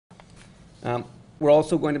We're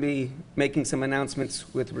also going to be making some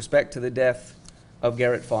announcements with respect to the death of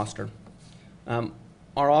Garrett Foster.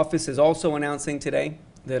 Our office is also announcing today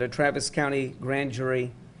that a Travis County grand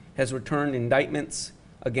jury has returned indictments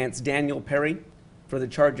against Daniel Perry for the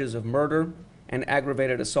charges of murder and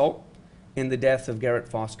aggravated assault in the death of Garrett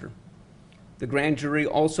Foster. The grand jury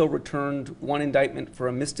also returned one indictment for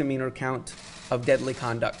a misdemeanor count of deadly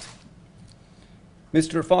conduct.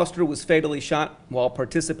 Mr. Foster was fatally shot while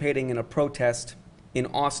participating in a protest in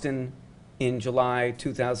Austin in July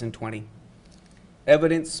 2020.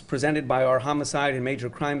 Evidence presented by our Homicide and Major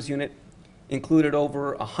Crimes Unit included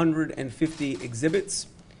over 150 exhibits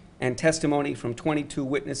and testimony from 22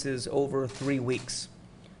 witnesses over 3 weeks.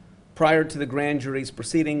 Prior to the grand jury's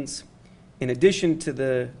proceedings, in addition to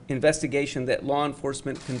the investigation that law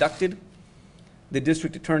enforcement conducted, the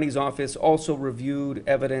District Attorney's Office also reviewed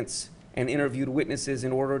evidence and interviewed witnesses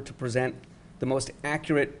in order to present the most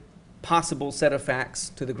accurate possible set of facts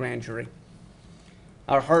to the grand jury.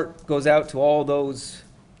 Our heart goes out to all those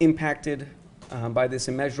impacted by this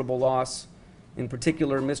immeasurable loss, in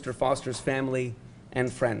particular Mr. Foster's family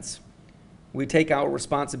and friends. We take our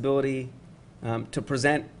responsibility to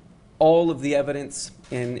present all of the evidence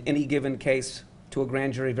in any given case to a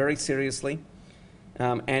grand jury very seriously.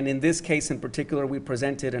 And in this case in particular, we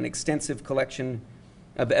presented an extensive collection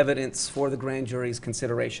of evidence for the grand jury's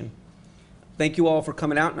consideration. Thank you all for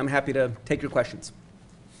coming out, and I'm happy to take your questions.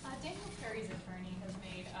 Daniel Perry's attorney has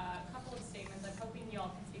made a couple of statements. I'm hoping you all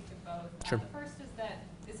can speak to both. Sure. The first is that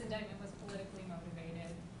this indictment was politically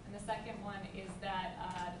motivated, and the second one is that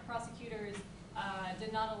the prosecutors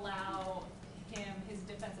did not allow his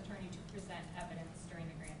defense attorney, to present evidence during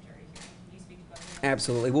the grand jury hearing. Can you speak to both of those?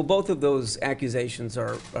 Absolutely. Well, both of those accusations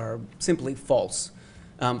are simply false.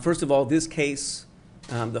 First of all, this case,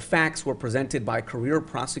 the facts were presented by career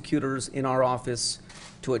prosecutors in our office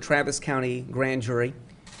to a Travis County grand jury.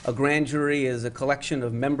 A grand jury is a collection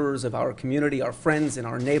of members of our community, our friends and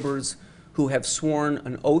our neighbors, who have sworn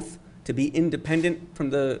an oath to be independent from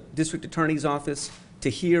the District Attorney's Office, to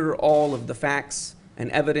hear all of the facts and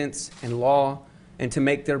evidence and law, and to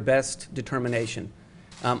make their best determination.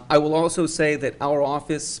 I will also say that our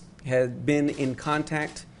office had been in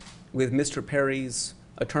contact with Mr. Perry's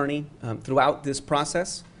attorney throughout this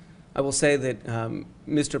process. I will say that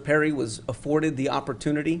Mr. Perry was afforded the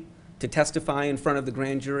opportunity to testify in front of the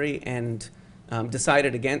grand jury and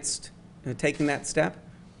decided against taking that step.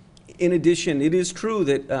 In addition, it is true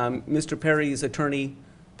that Mr. Perry's attorney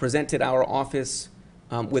presented our office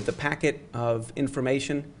with a packet of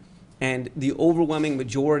information, and the overwhelming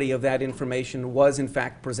majority of that information was in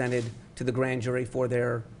fact presented to the grand jury for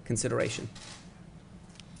their consideration.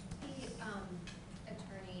 The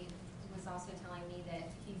attorney was also telling me that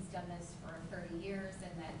he's done this for 30 years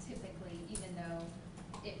and that typically, even though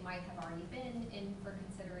it might have already been in for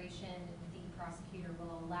consideration, the prosecutor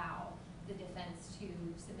will allow the defense to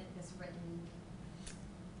submit this written.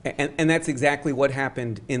 And that's exactly what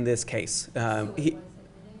happened in this case. So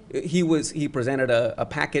He presented a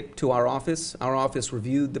packet to our office. Our office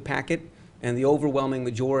reviewed the packet, and the overwhelming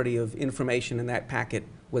majority of information in that packet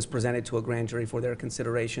was presented to a grand jury for their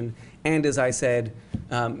consideration. And as I said,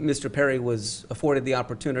 Mr. Perry was afforded the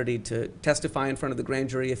opportunity to testify in front of the grand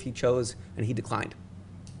jury if he chose, and he declined.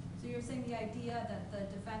 So you're saying the idea that the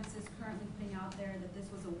defense is currently putting out there that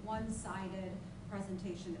this was a one-sided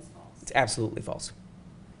presentation is false? It's absolutely false.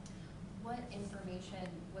 What information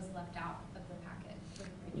was left out of the packet for the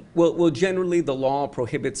grand jury? Well, generally, the law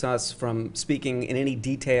prohibits us from speaking in any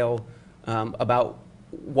detail about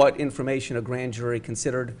what information a grand jury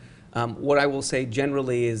considered. What I will say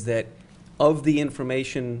generally is that of the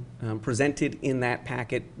information presented in that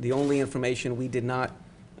packet, the only information we did not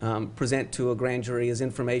present to a grand jury is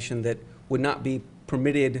information that would not be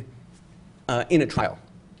permitted in a trial.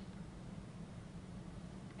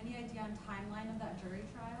 Any idea on timeline of that jury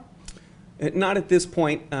trial? Not at this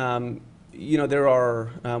point. You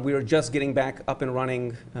know, we are just getting back up and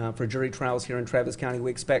running for jury trials here in Travis County.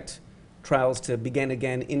 We expect trials to begin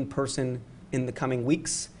again in person in the coming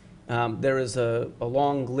weeks. There is a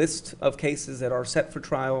long list of cases that are set for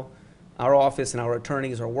trial. Our office and our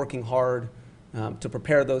attorneys are working hard to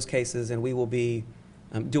prepare those cases, and we will be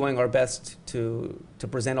doing our best to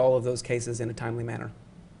present all of those cases in a timely manner.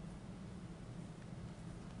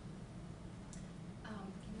 Can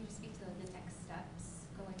you just speak to the next steps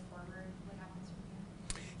going forward? What happens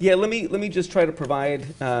from here? Yeah, let me just try to provide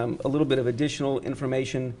a little bit of additional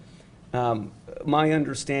information. My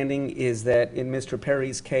understanding is that in Mr.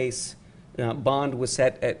 Perry's case, bond was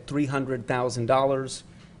set at $300,000.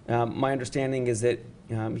 My understanding is that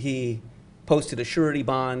he posted a surety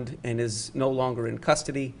bond and is no longer in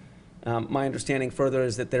custody. My understanding further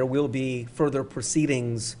is that there will be further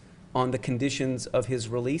proceedings on the conditions of his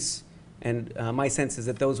release, and my sense is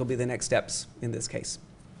that those will be the next steps in this case.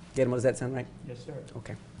 Guillermo, does that sound right? Yes, sir.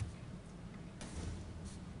 Okay.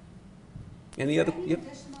 Any other? Any Yep.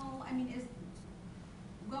 additional, I mean, is,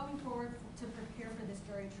 going forward to prepare for this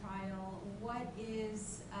jury trial, what do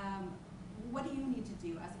you need to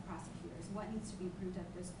do as a prosecutors? What needs to be proved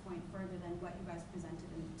at this point further than what you guys presented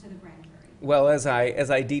to the grand jury? Well, as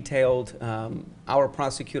I detailed, our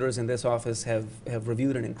prosecutors in this office have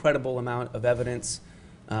reviewed an incredible amount of evidence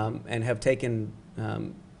and have taken,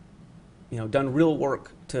 done real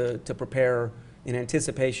work to prepare in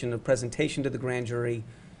anticipation of presentation to the grand jury.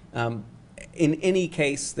 In any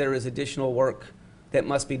case, there is additional work that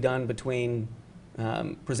must be done between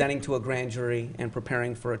presenting to a grand jury and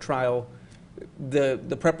preparing for a trial.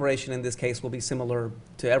 The preparation in this case will be similar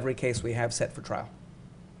to every case we have set for trial.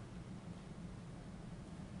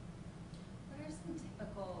 What are some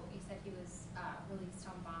typical, you said he was released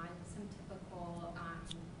on bond, some typical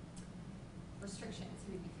restrictions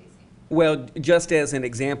he would be facing? Well, just as an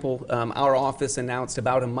example, our office announced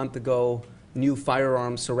about a month ago new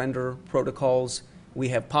firearm surrender protocols. We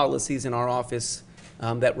have policies in our office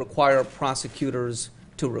that require prosecutors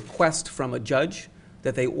to request from a judge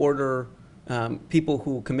that they order people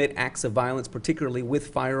who commit acts of violence, particularly with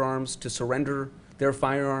firearms, to surrender their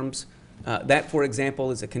firearms. That, for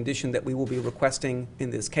example, is a condition that we will be requesting in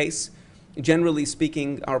this case. Generally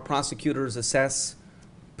speaking, our prosecutors assess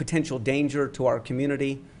potential danger to our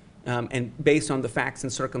community, and based on the facts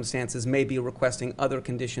and circumstances, may be requesting other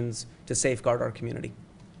conditions to safeguard our community.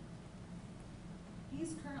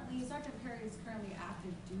 Sergeant Perry is currently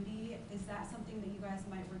active duty. Is that something that you guys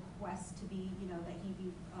might request to be, that he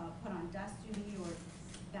be put on desk duty, or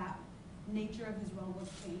that nature of his role will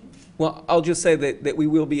change? Well, I'll just say that we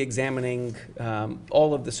will be examining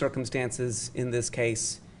all of the circumstances in this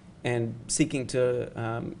case and seeking to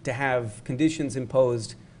have conditions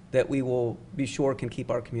imposed that we will be sure can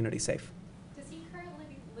keep our community safe. Does he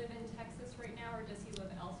currently live in Texas right now, or does he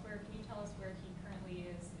live elsewhere? Can you tell us where he currently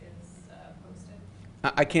is posted?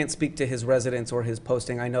 I can't speak to his residence or his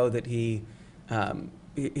posting. I know that his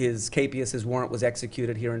capias, his warrant, was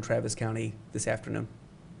executed here in Travis County this afternoon.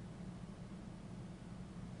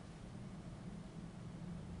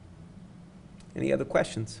 Any other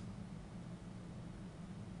questions?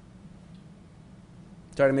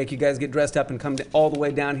 Sorry to make you guys get dressed up and come all the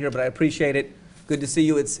way down here, but I appreciate it. Good to see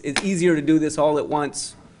you. It's easier to do this all at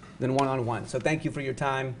once than one-on-one. So thank you for your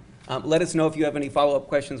time. Let us know if you have any follow-up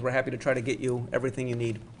questions. We're happy to try to get you everything you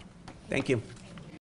need. Thank you.